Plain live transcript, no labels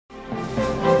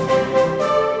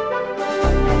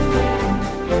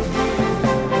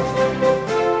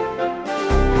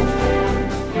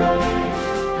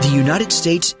United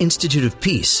States Institute of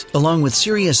Peace, along with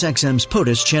SiriusXM's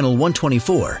POTUS Channel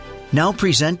 124, now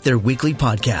present their weekly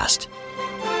podcast.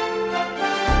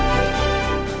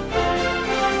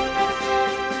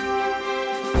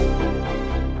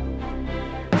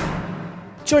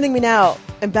 Joining me now,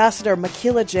 Ambassador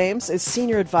Makila James is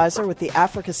Senior Advisor with the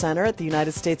Africa Center at the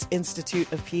United States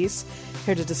Institute of Peace,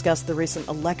 here to discuss the recent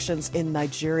elections in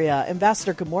Nigeria.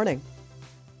 Ambassador, good morning.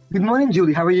 Good morning,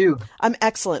 Julie. How are you? I'm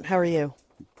excellent. How are you?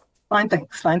 Fine,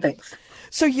 thanks.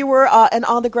 So you were an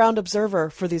on-the-ground observer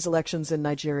for these elections in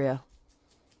Nigeria.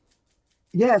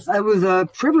 Yes, I was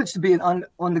privileged to be an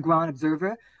on-the-ground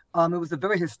observer. It was a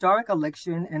very historic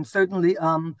election, and certainly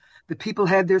the people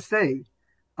had their say.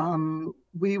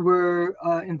 We were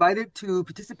invited to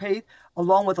participate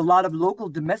along with a lot of local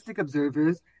domestic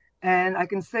observers. And I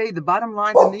can say the bottom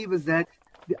line to me was that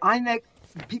the INEC,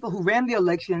 the people who ran the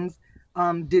elections,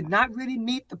 did not really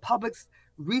meet the public's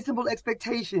reasonable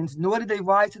expectations, nor did they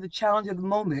rise to the challenge of the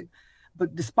moment.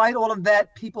 But despite all of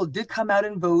that, people did come out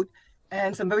and vote,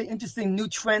 and some very interesting new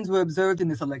trends were observed in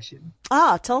this election.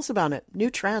 Tell us about it. New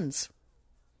trends.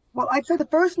 Well, I'd say the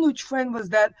first new trend was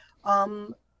that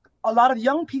a lot of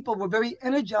young people were very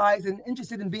energized and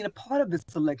interested in being a part of this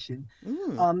election.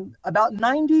 About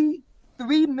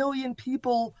 93 million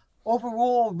people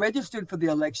overall registered for the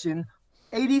election.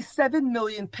 87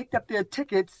 million picked up their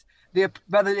tickets, their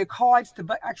cards to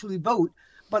actually vote.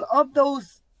 But of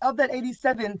that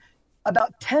 87,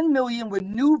 about 10 million were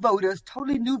new voters,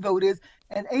 totally new voters,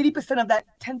 and 80% of that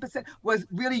 10% was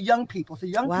really young people. So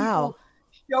young people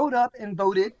showed up and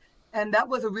voted, and that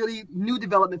was a really new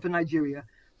development for Nigeria.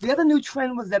 The other new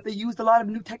trend was that they used a lot of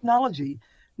new technology.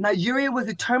 Nigeria was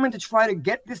determined to try to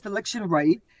get this election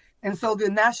right, and so the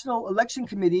National Election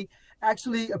Committee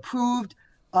actually approved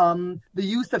the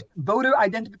use of voter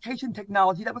identification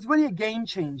technology that was really a game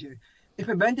changer. It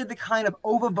prevented the kind of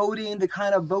overvoting, the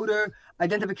kind of voter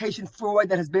identification fraud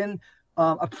that has been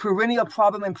a perennial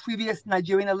problem in previous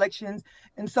Nigerian elections.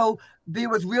 And so there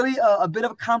was really a bit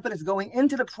of confidence going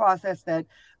into the process that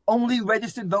only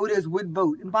registered voters would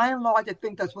vote. And by and large, I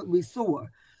think that's what we saw.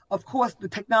 Of course, the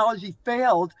technology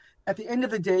failed at the end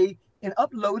of the day in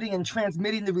uploading and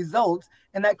transmitting the results,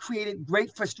 and that created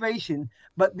great frustration.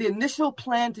 But the initial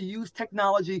plan to use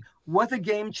technology was a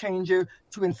game changer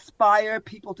to inspire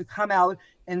people to come out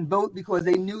and vote because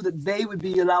they knew that they would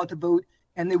be allowed to vote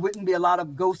and there wouldn't be a lot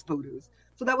of ghost voters.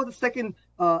 So that was the second,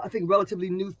 I think, relatively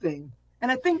new thing.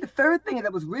 And I think the third thing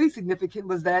that was really significant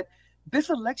was that this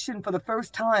election, for the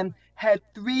first time, had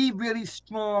three really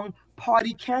strong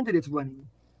party candidates running.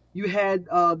 You had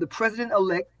the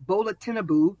president-elect, Bola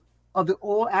Tinubu, of the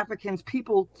All Africans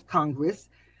People's Congress.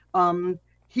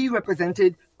 He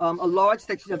represented a large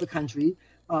section of the country,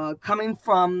 coming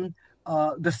from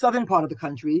the southern part of the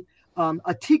country.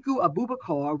 Atiku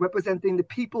Abubakar, representing the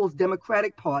People's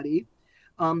Democratic Party,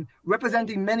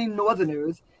 representing many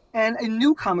Northerners, and a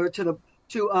newcomer to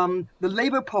the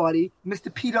Labour Party,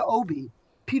 Mr. Peter Obi.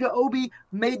 Peter Obi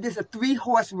made this a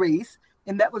three-horse race,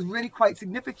 and that was really quite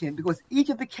significant because each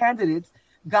of the candidates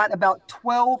got about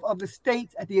 12 of the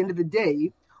states at the end of the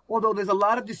day, although there's a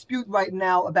lot of dispute right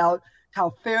now about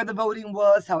how fair the voting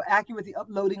was, how accurate the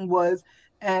uploading was,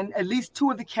 and at least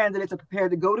two of the candidates are prepared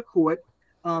to go to court,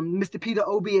 Mr. Peter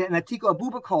Obi and Atiku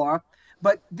Abubakar.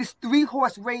 But this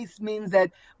three-horse race means that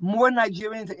more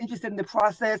Nigerians are interested in the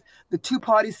process. The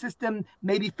two-party system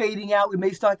may be fading out. We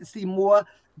may start to see more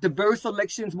diverse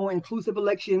elections, more inclusive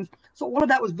elections. So all of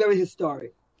that was very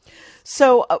historic.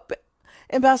 So,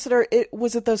 Ambassador,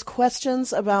 was it those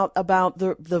questions about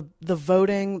the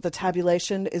voting, the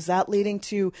tabulation? Is that leading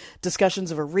to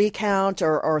discussions of a recount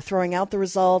or throwing out the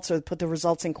results or put the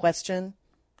results in question?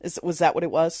 Was that what it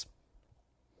was?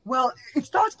 Well, it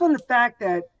starts from the fact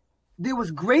that there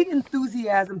was great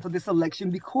enthusiasm for this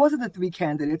election because of the three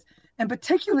candidates, and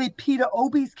particularly Peter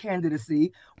Obi's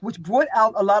candidacy, which brought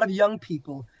out a lot of young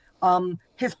people.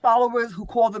 His followers, who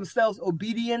call themselves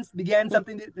Obedience, began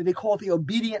something that they call the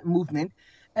Obedient Movement.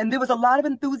 And there was a lot of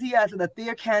enthusiasm that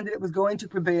their candidate was going to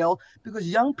prevail because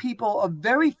young people are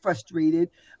very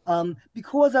frustrated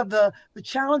because of the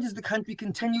challenges the country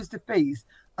continues to face.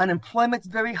 Unemployment's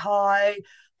very high.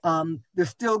 There's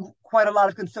still quite a lot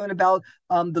of concern about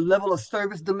the level of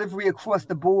service delivery across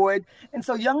the board. And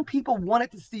so young people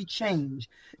wanted to see change.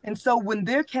 And so when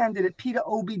their candidate, Peter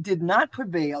Obi, did not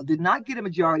prevail, did not get a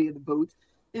majority of the votes,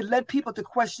 it led people to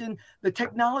question the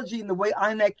technology and the way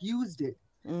INEC used it.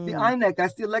 The INEC,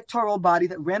 that's the electoral body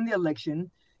that ran the election,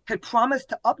 had promised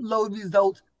to upload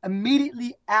results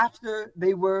immediately after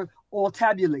they were all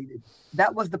tabulated.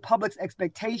 That was the public's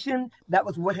expectation. That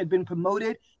was what had been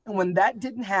promoted. And when that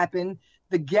didn't happen,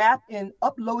 the gap in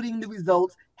uploading the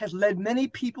results has led many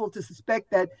people to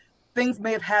suspect that things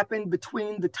may have happened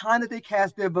between the time that they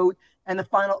cast their vote and the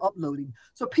final uploading.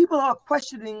 So people are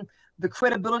questioning the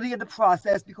credibility of the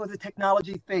process because the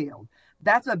technology failed.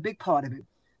 That's a big part of it.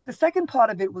 The second part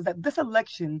of it was that this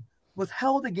election was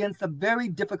held against a very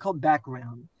difficult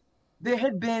background. There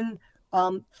had been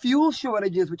fuel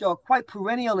shortages, which are quite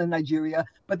perennial in Nigeria,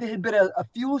 but there had been a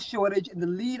fuel shortage in the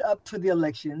lead up to the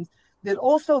elections. There had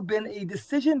also been a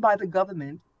decision by the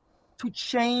government to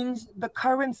change the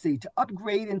currency, to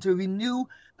upgrade and to renew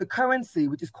the currency,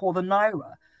 which is called the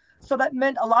Naira. So that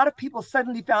meant a lot of people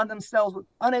suddenly found themselves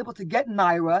unable to get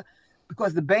Naira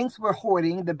because the banks were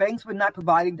hoarding, the banks were not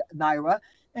providing Naira.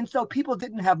 And so people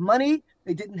didn't have money,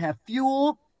 they didn't have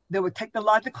fuel, there were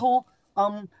technological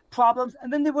problems,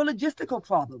 and then there were logistical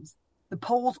problems. The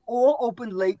polls all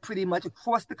opened late pretty much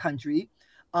across the country.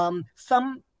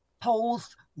 Some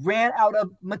polls ran out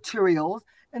of materials.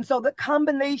 And so the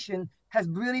combination has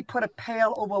really put a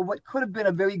pale over what could have been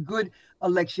a very good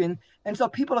election. And so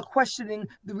people are questioning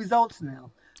the results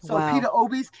now. So wow. Peter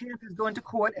Obi's camp is going to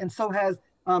court, and so has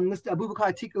Mr.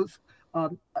 Abubakar Atiku's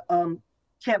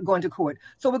camp going to court.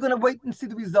 So we're going to wait and see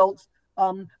the results.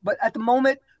 But at the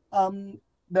moment,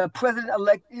 the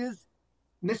president-elect is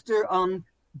Mr.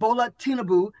 Bola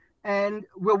Tinubu, and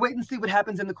we'll wait and see what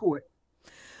happens in the court.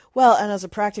 Well, and as a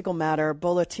practical matter,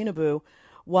 Bola Tinubu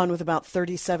won with about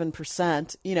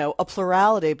 37%, a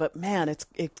plurality, but man,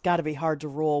 it's got to be hard to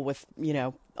rule with,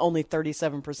 only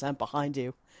 37% behind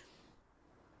you.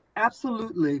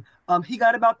 Absolutely. He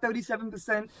got about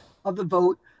 37% of the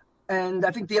vote. And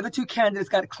I think the other two candidates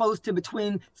got close to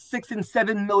between 6 and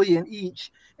 7 million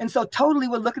each. And so totally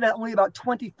we're looking at only about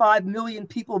 25 million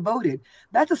people voted.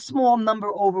 That's a small number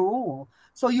overall.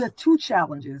 So you have two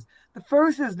challenges. The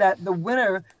first is that the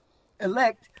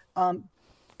winner-elect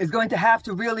is going to have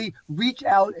to really reach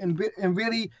out and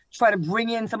really try to bring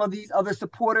in some of these other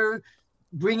supporters,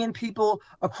 bring in people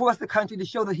across the country to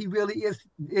show that he really is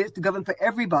to govern for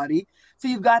everybody. So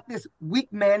you've got this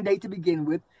weak mandate to begin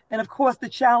with. And of course, the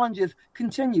challenges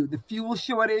continue. The fuel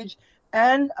shortage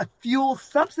and a fuel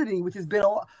subsidy, which has been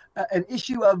an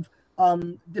issue of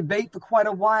debate for quite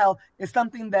a while, is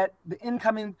something that the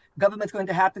incoming government's going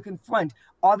to have to confront.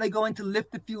 Are they going to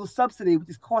lift the fuel subsidy, which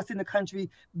is costing the country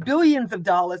billions of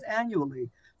dollars annually?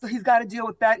 So he's got to deal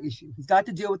with that issue. He's got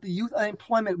to deal with the youth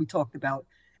unemployment we talked about.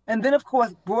 And then, of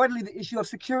course, broadly, the issue of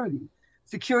security.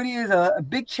 Security is a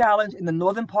big challenge in the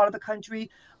northern part of the country,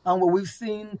 where we've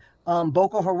seen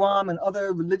Boko Haram and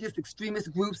other religious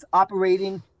extremist groups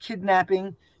operating,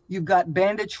 kidnapping. You've got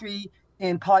banditry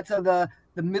in parts of the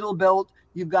middle belt.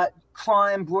 You've got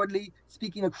crime, broadly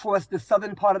speaking, across the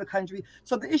southern part of the country.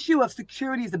 So the issue of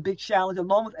security is a big challenge,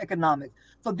 along with economics.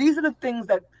 So these are the things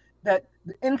that the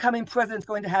incoming president's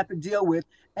going to have to deal with.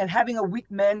 And having a weak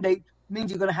mandate means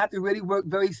you're going to have to really work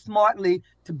very smartly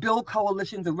to build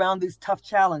coalitions around these tough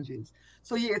challenges.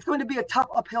 So yeah, it's going to be a tough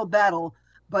uphill battle.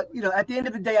 But, at the end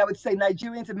of the day, I would say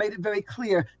Nigerians have made it very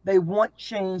clear they want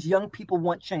change. Young people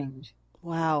want change.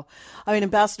 Wow. I mean,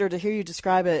 Ambassador, to hear you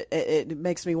describe it, it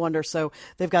makes me wonder. So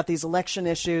they've got these election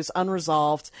issues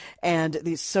unresolved and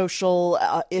these social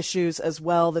issues as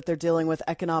well that they're dealing with,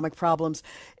 economic problems.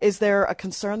 Is there a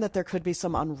concern that there could be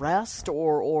some unrest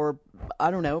or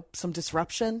I don't know, some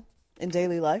disruption in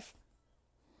daily life?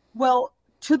 Well,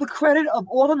 to the credit of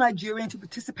all the Nigerians who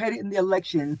participated in the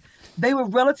election, they were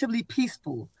relatively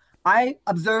peaceful. I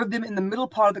observed them in the middle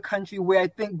part of the country where I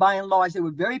think by and large they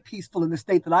were very peaceful in the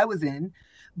state that I was in.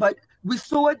 But we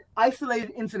saw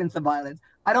isolated incidents of violence.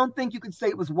 I don't think you could say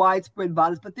it was widespread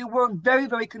violence, but there were very,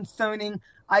 very concerning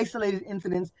isolated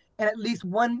incidents. And at least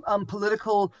one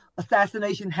political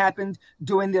assassination happened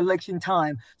during the election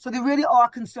time. So there really are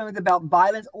concerns about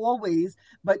violence always,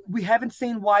 but we haven't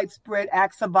seen widespread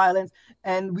acts of violence.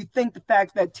 And we think the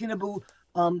fact that Tinubu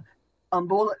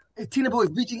is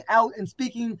reaching out and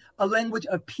speaking a language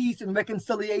of peace and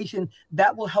reconciliation,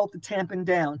 that will help to tampen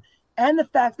down. And the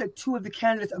fact that two of the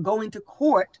candidates are going to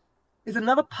court is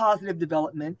another positive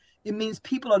development. It means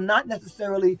people are not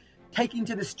necessarily taking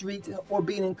to the streets or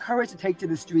being encouraged to take to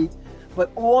the streets, but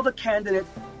all the candidates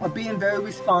are being very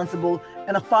responsible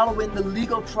and are following the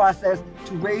legal process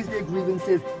to raise their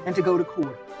grievances and to go to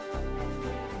court.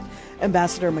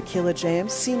 Ambassador Makila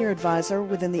James, Senior Advisor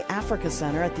within the Africa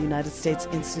Center at the United States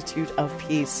Institute of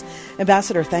Peace.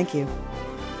 Ambassador, thank you.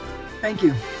 Thank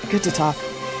you. Good to talk.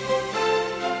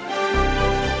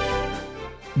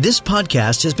 This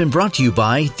podcast has been brought to you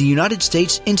by the United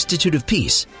States Institute of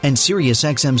Peace and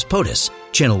SiriusXM's POTUS,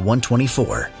 Channel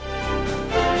 124.